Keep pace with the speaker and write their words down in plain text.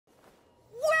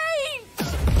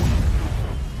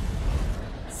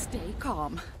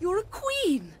calm. You're a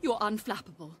queen. You're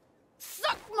unflappable.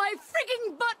 Suck my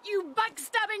frigging butt, you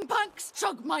backstabbing punks!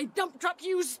 Chug my dump truck,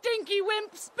 you stinky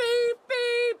wimps! Beep,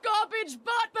 beep, garbage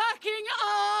butt backing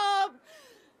up!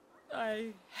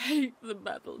 I hate the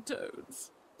Battletoads.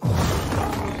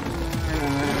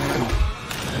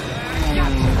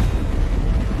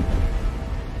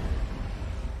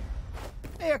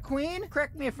 Hey, Queen,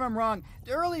 correct me if I'm wrong.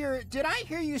 Earlier, did I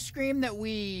hear you scream that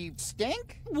we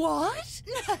stink? What?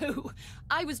 No,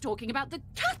 I was talking about the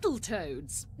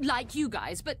Cattletoads. Like you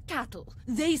guys, but cattle.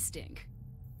 They stink.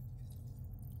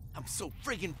 I'm so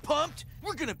friggin' pumped!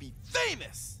 We're gonna be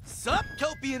famous! Sup,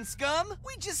 Copian scum?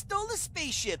 We just stole a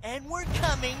spaceship, and we're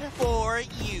coming for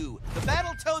you! The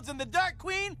Battletoads and the Dark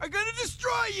Queen are gonna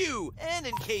destroy you! And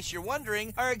in case you're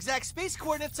wondering, our exact space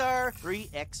coordinates are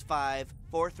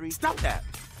 3x543... Stop that!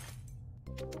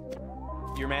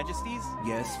 Your Majesties?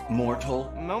 Yes,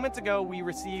 mortal. Moments ago, we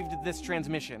received this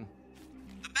transmission.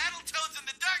 The Battletoads and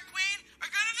the Dark Queen are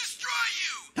gonna destroy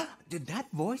you! Did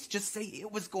that voice just say it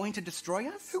was going to destroy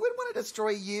us? Who would want to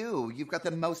destroy you? You've got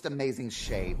the most amazing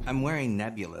shape. I'm wearing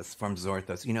Nebulous from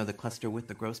Zorthos. You know, the cluster with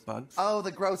the gross bugs? Oh,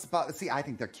 the gross bugs. See, I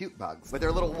think they're cute bugs. With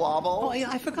their little wobble. Oh, yeah,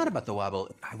 I forgot about the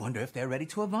wobble. I wonder if they're ready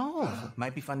to evolve.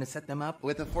 Might be fun to set them up.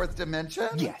 With a fourth dimension?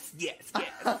 Yes.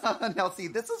 Now, see,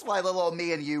 this is why little old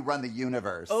me and you run the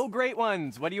universe. Oh, great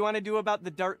ones. What do you want to do about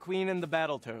the Dark Queen and the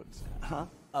Battletoads? Huh?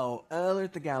 Oh,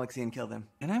 alert the galaxy and kill them.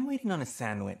 And I'm waiting on a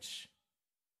sandwich.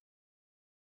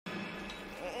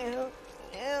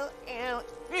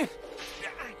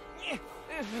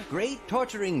 Great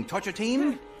torturing, torture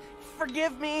team.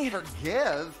 Forgive me.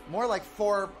 Forgive? More like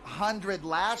 400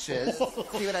 lashes.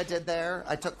 See what I did there?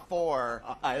 I took 4.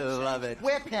 I love it.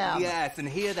 Whip him! Yes, and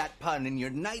hear that pun in your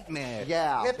nightmare.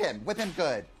 Yeah. Whip him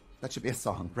good. That should be a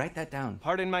song. Write that down.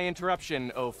 Pardon my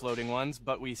interruption, oh floating ones,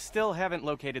 but we still haven't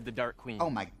located the Dark Queen.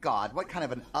 Oh my God, what kind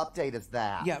of an update is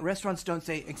that? Yeah, restaurants don't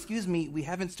say, excuse me, we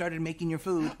haven't started making your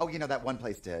food. Oh, you know, that one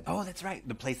place did. Oh, that's right.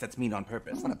 The place that's mean on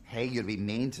purpose. I don't want to pay you to be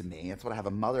mean to me. That's what I have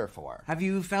a mother for. Have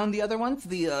you found the other ones?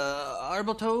 The,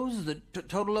 Arbaltoes? The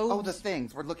Totalos? Oh, the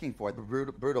things we're looking for. The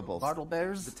Brutables. Bartle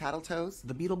Bears? The Tattletoes.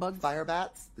 The Beetle Bugs? Fire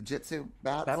Bats. The Jitsu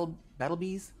Bats. Battle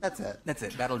Bees? That's it. That's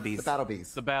it, Battle Bees. The Battle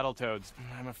Bees. The Battletoads.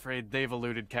 I'm afraid they've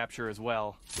eluded capture as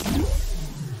well.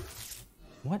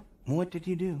 What did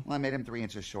you do? Well, I made him 3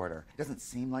 inches shorter. Doesn't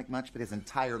seem like much, but his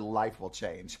entire life will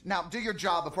change. Now, do your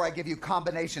job before I give you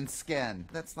combination skin.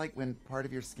 That's like when part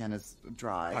of your skin is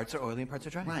dry. Parts are oily and parts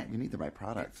are dry. Right, you need the right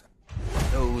product.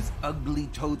 Those ugly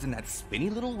toads and that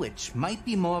spinny little witch might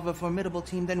be more of a formidable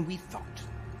team than we thought.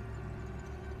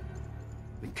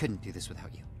 We couldn't do this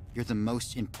without you. You're the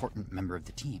most important member of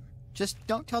the team. Just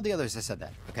don't tell the others I said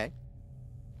that, okay?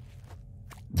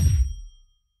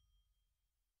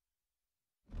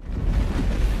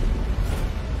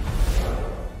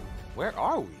 Where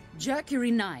are we?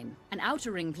 Mercury 9, an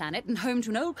outer ring planet and home to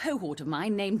an old cohort of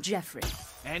mine named Jeffrey.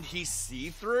 And he's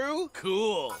see-through?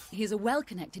 Cool. He's a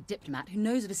well-connected diplomat who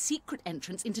knows of a secret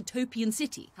entrance into Topian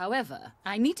City. However,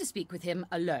 I need to speak with him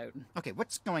alone. Okay,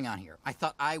 what's going on here? I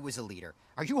thought I was a leader.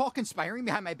 Are you all conspiring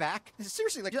behind my back?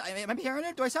 Seriously, like, am I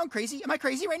paranoid? Do I sound crazy? Am I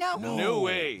crazy right now? No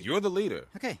way. You're the leader.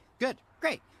 Okay, good,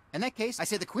 great. In that case, I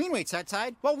say the Queen waits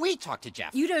outside while we talk to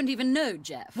Jeff. You don't even know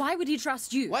Jeff. Why would he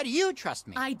trust you? Why do you trust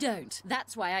me? I don't.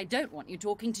 That's why I don't want you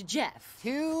talking to Jeff.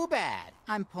 Too bad.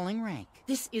 I'm pulling rank.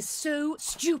 This is so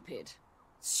stupid.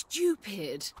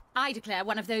 Stupid. I declare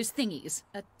one of those thingies.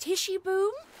 A tishy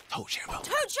boom? Toe-chambo.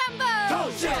 Toe-chambo!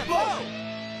 Toe-chambo!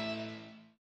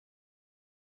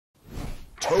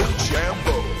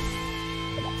 Toe-chambo.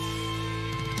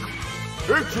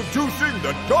 Introducing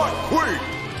the Dark Queen.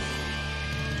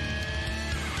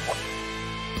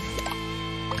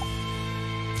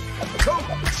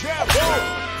 Toe-chambo.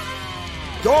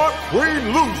 Dark Queen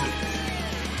loses.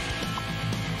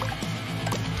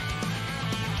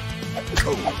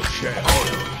 Toe-chambo.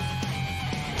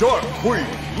 Dark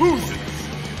Queen loses.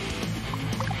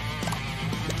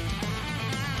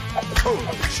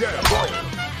 Toe-chambo.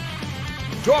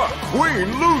 Dark Queen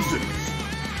loses.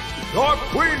 Dark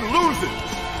Queen loses.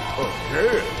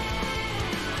 Again.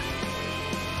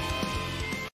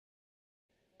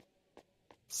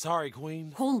 Sorry,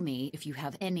 Queen. Call me if you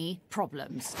have any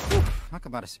problems. Talk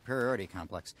about a superiority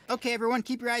complex. Okay, everyone,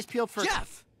 keep your eyes peeled for...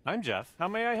 Jeff! I'm Jeff. How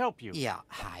may I help you? Yeah,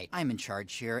 hi. I'm in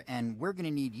charge here, and we're gonna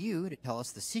need you to tell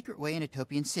us the secret way in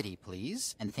Utopian City,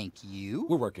 please. And thank you.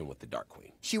 We're working with the Dark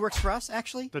Queen. She works for us,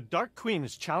 actually? The Dark Queen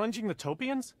is challenging the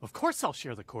Topians? Of course I'll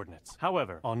share the coordinates.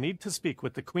 However, I'll need to speak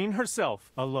with the Queen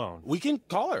herself alone. We can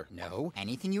call her. No.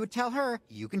 Anything you would tell her,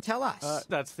 you can tell us.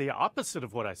 That's the opposite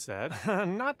of what I said.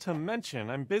 Not to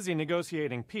mention, I'm busy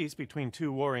negotiating peace between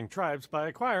two warring tribes by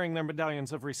acquiring their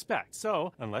medallions of respect.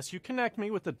 So, unless you connect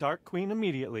me with the Dark Queen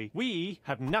immediately, we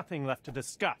have nothing left to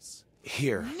discuss.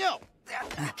 Here. No!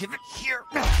 Give it here!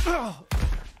 Hello?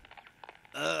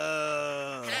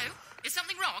 Is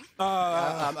something wrong?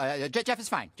 Jeff is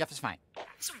fine. Jeff is fine.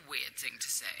 It's a weird thing to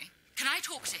say. Can I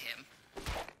talk to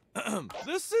him?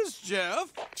 This is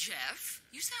Jeff. Jeff,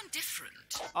 you sound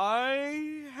different.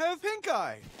 I have pink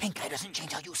eye. Pink eye doesn't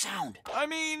change how you sound. I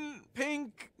mean,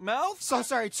 pink mouth? So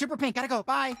sorry, it's super pink. Gotta go.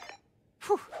 Bye.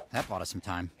 Whew. That bought us some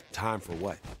time. Time for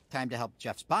what? Time to help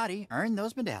Jeff's body earn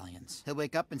those medallions. He'll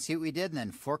wake up and see what we did and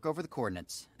then fork over the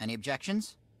coordinates. Any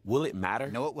objections? Will it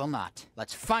matter? No, it will not.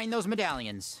 Let's find those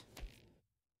medallions.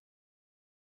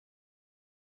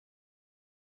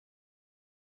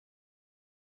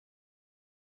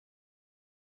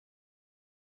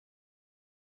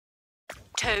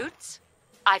 Toads,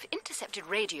 I've intercepted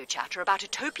radio chatter about a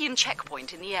Utopian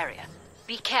checkpoint in the area.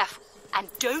 Be careful, and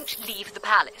don't leave the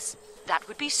palace. That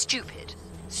would be stupid.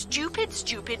 Stupid,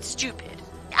 stupid, stupid.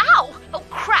 Ow! Oh,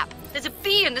 crap! There's a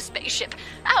bee in the spaceship.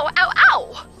 Ow, ow,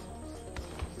 ow!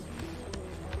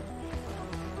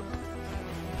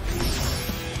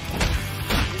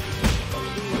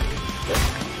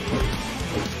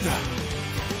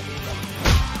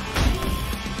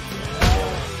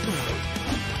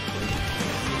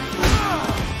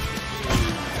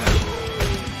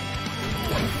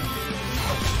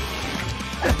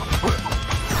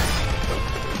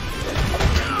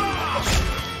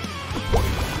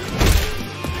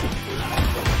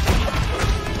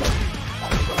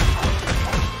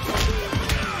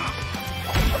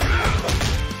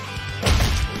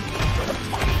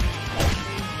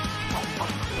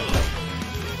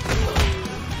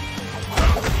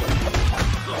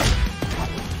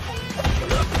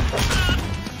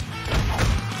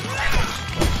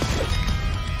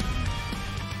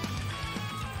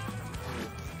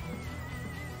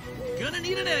 Gonna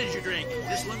need an energy drink.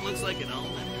 This one looks like an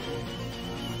almond.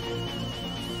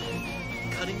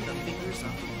 Cutting the fingers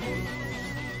off.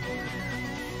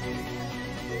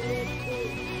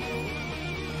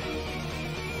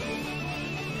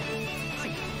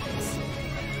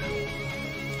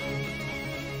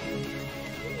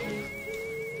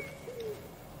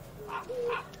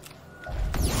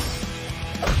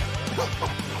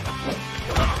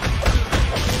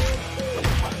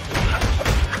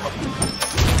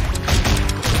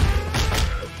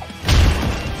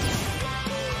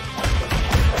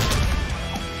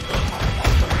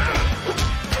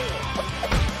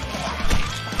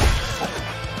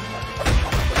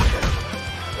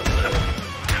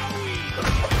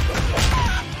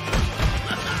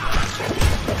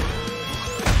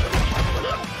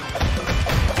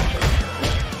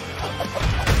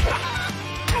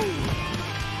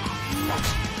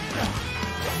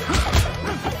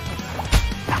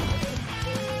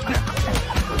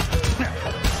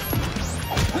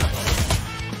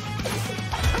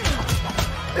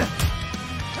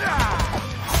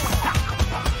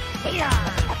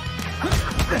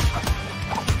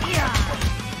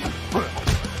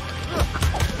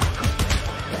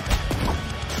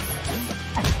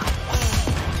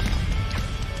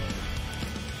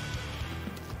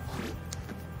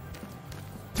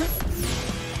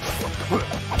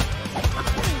 Huh.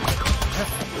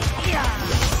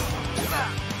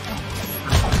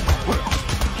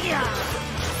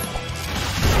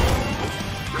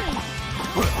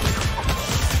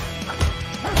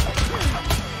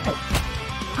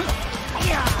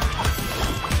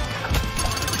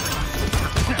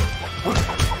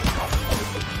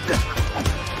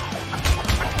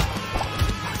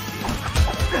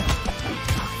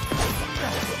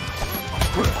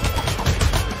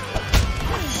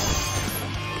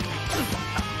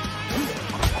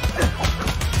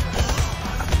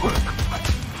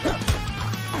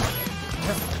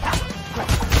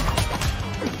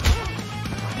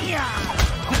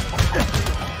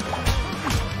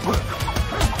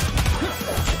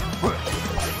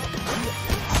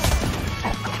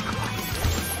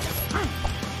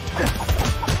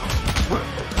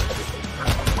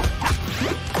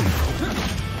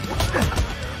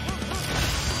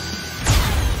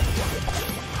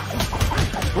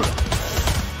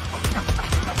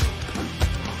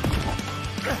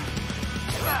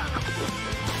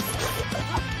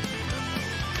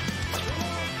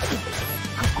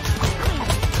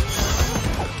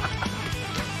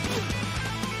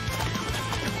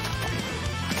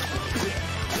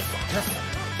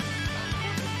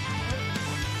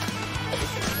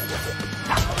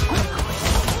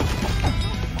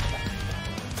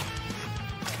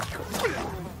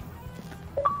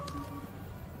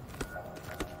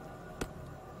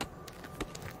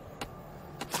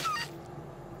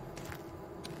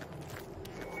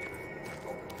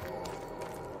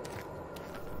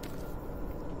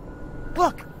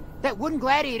 that wooden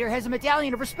gladiator has a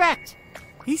medallion of respect.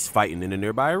 He's fighting in a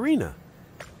nearby arena.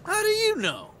 How do you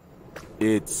know?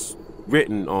 It's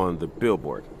written on the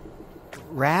billboard.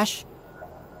 Rash,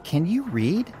 can you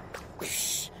read?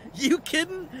 You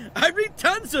kidding? I read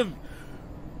tons of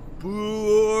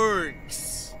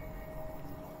books.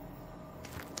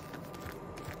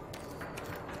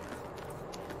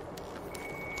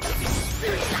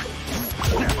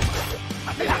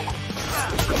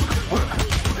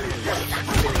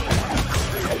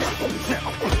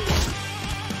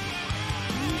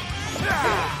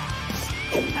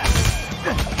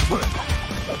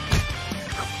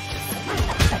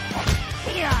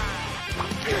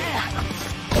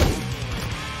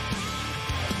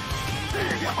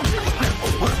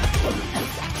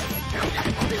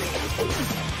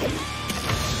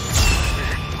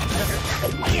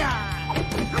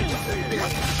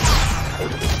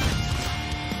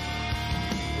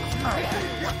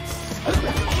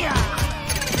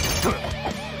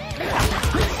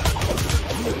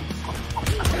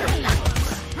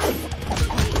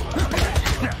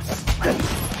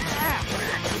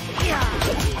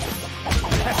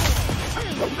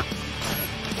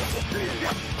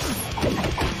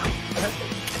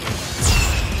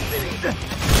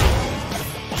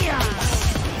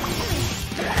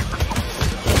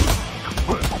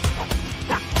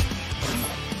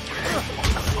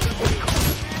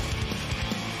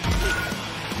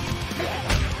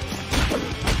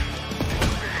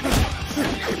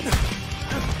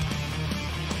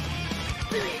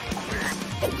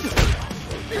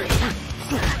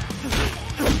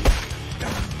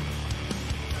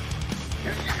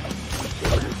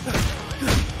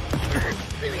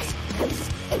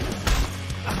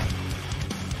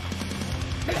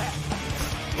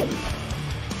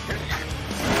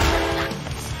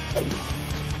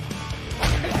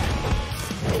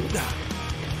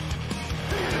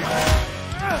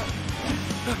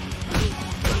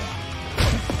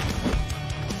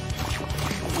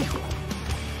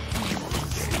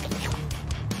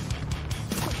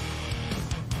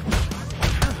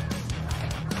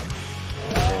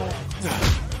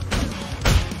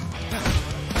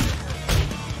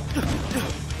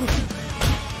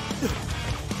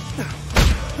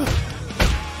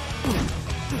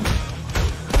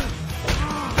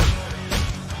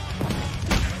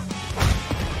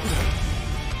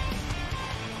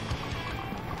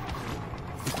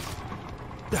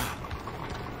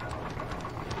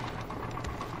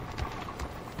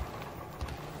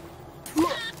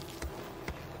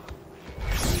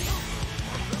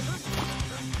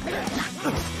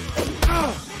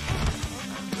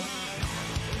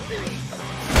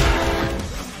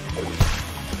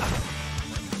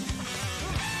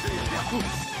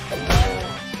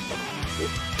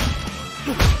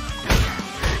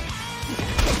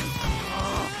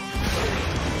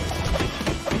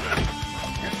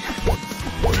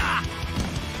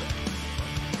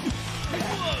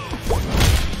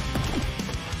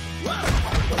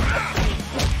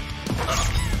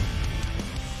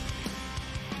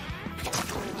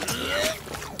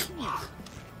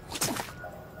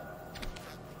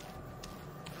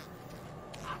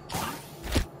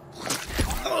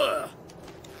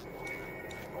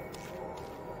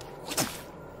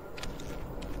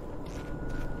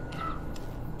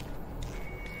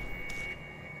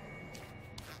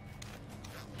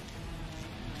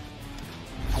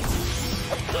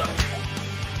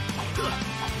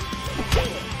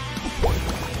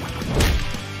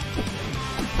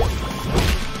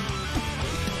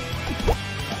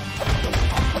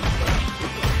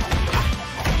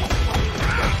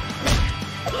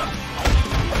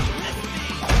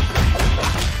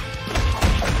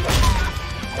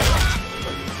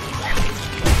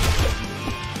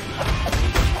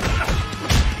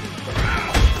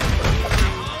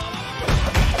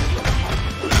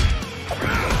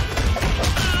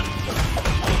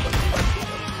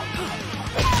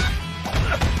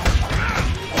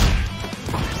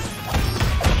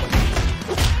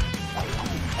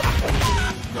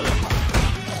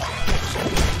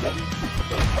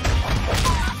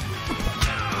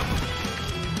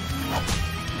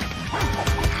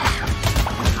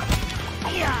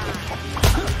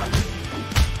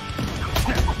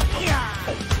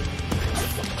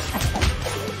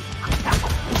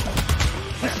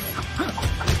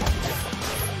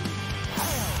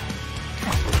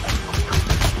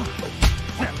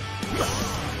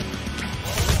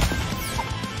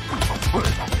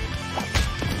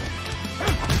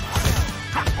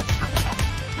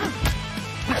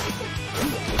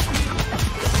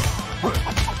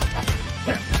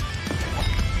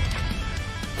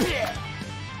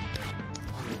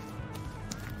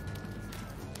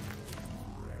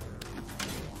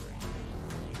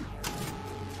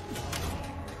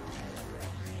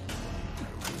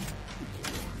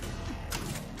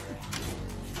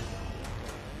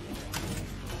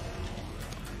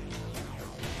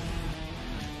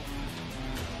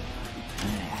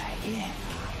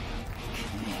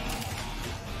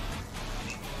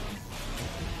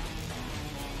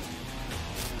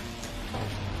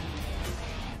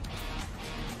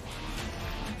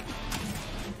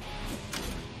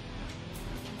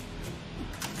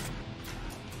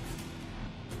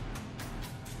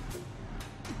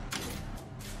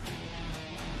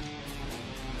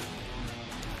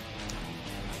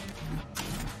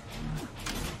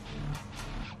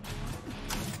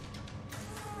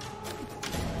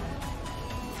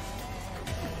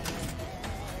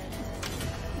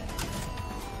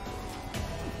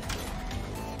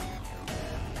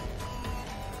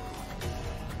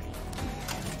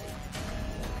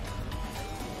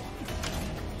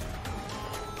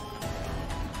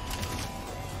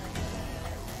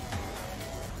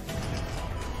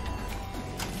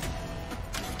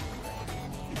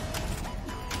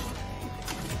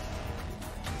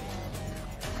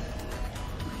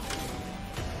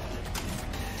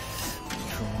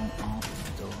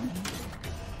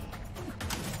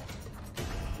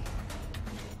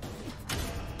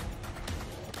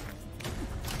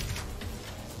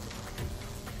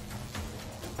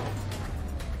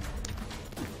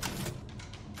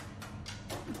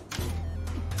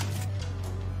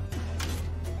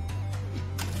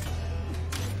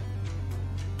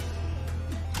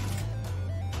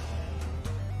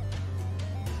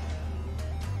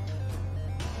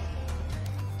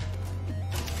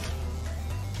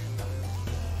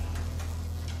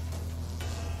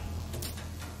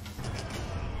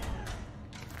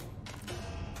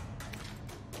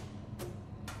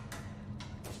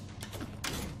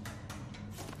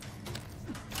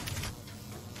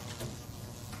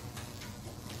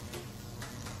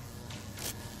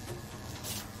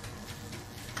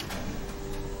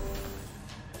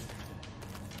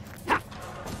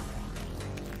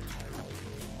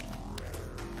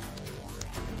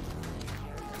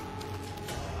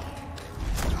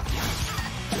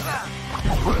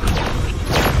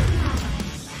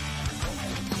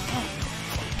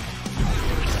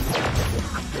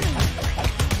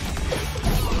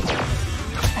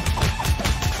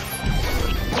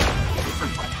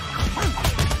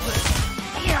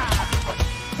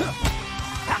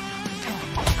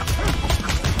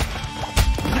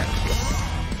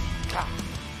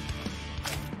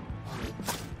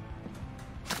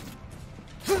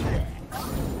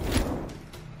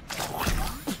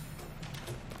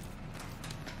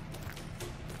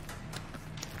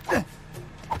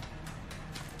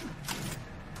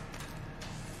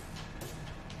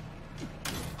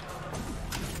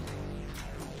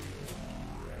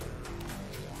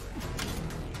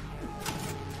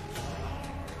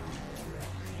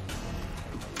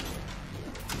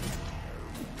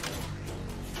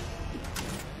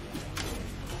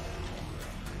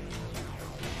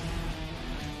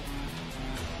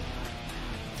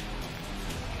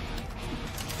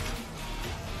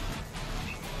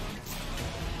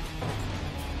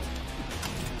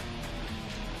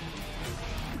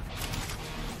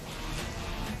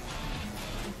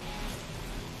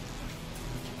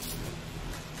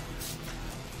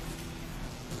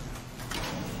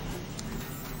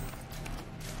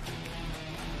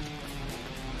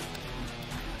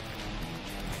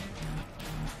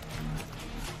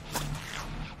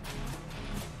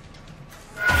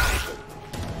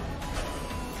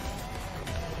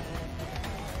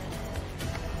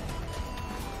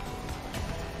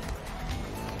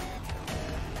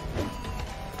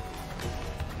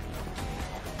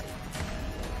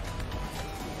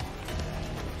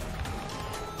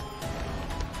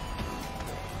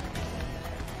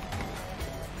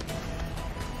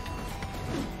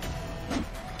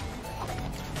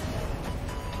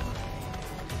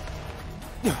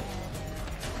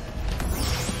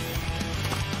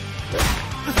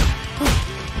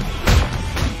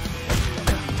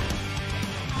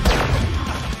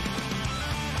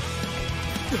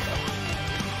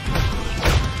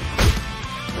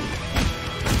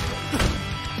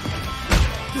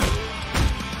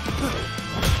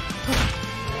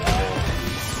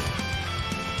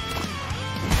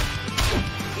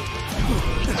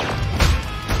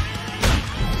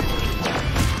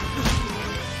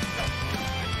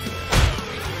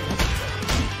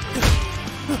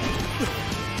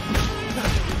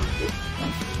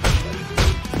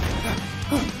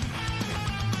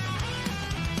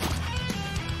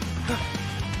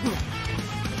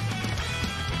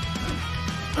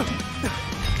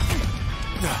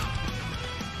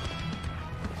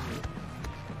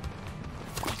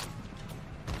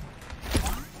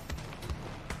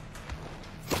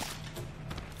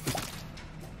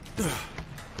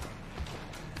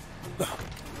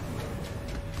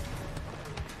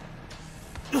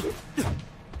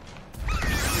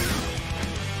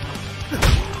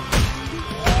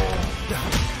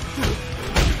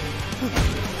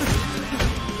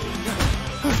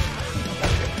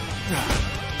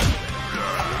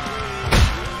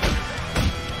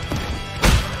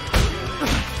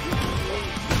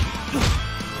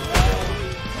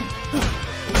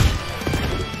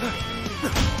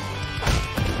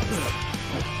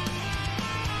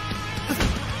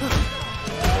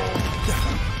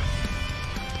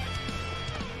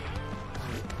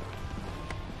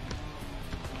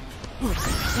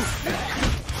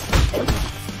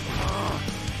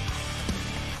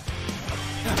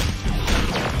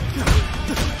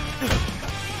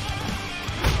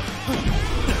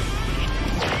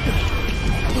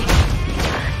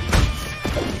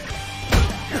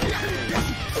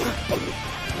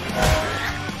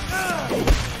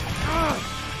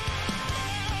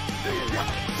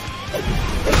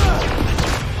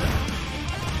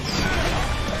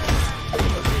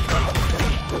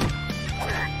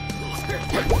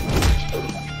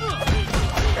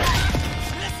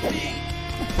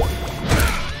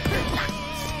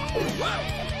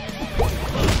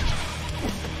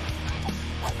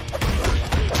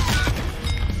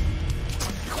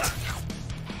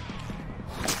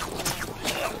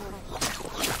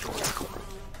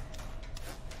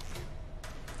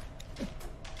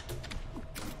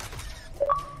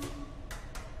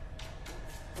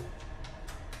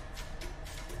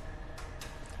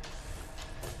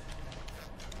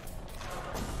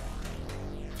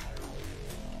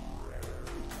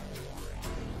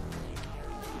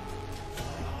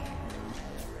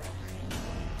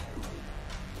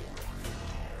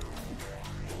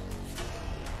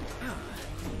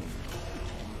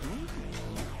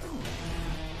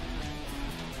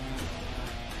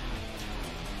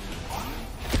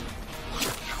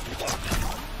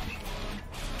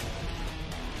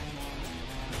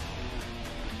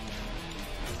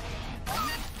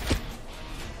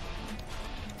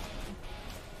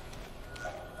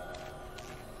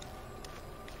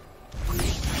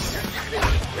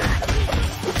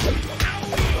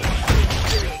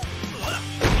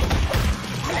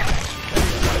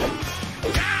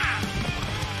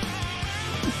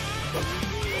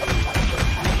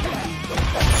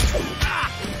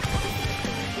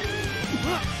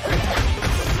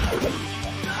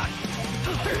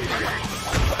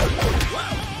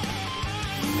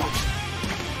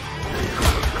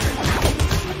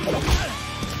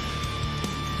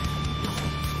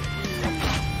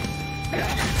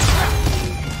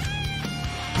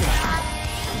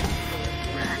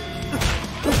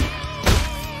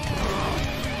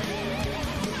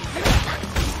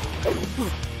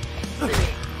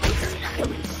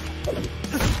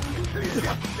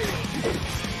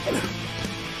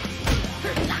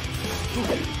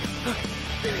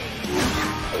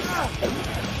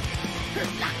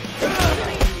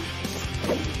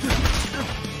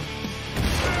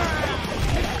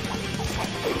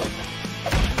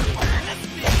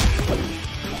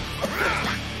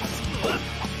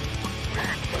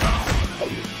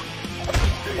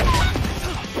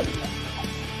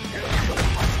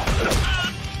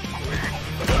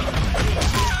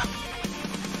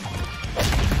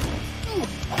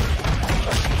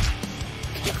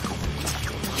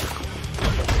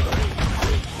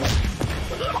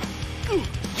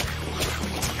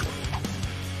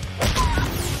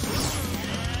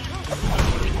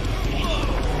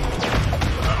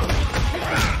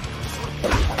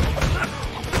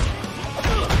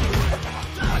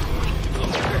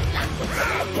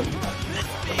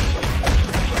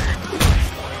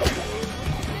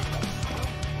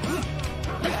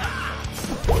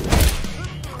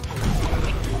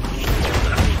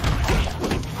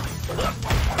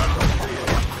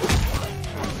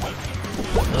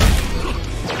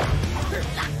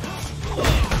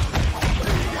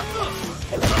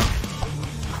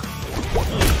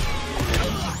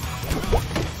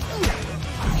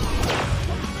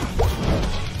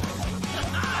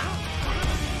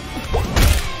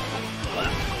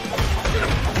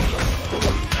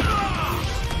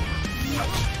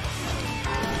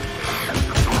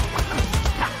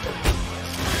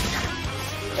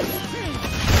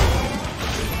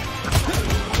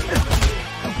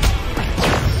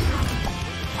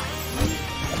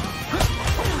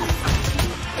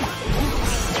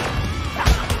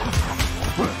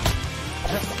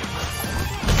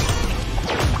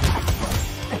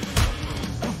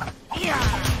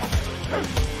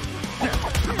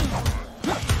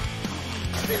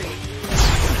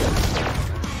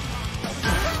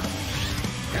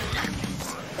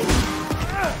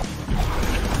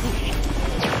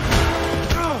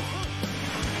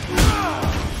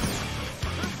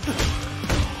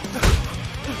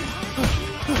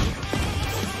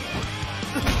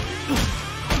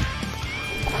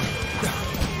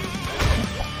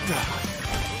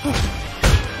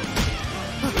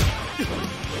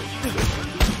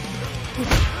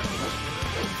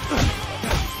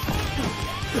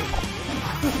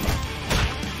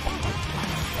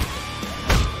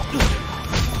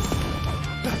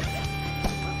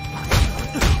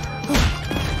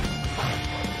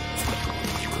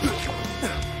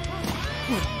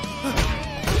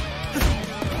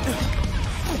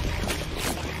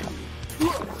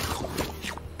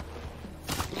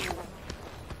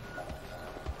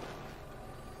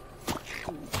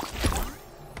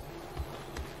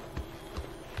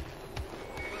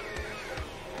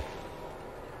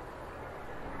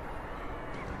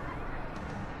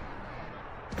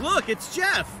 Look, it's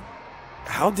Jeff!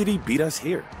 How did he beat us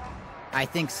here? I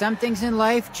think some things in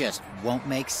life just won't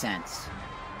make sense.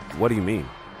 What do you mean?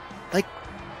 Like,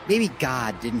 maybe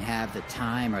God didn't have the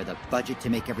time or the budget to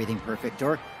make everything perfect,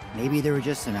 or maybe there were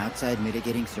just some outside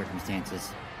mitigating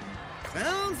circumstances.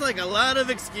 Sounds like a lot of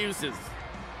excuses.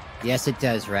 Yes, it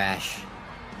does, Rash.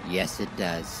 Yes, it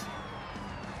does.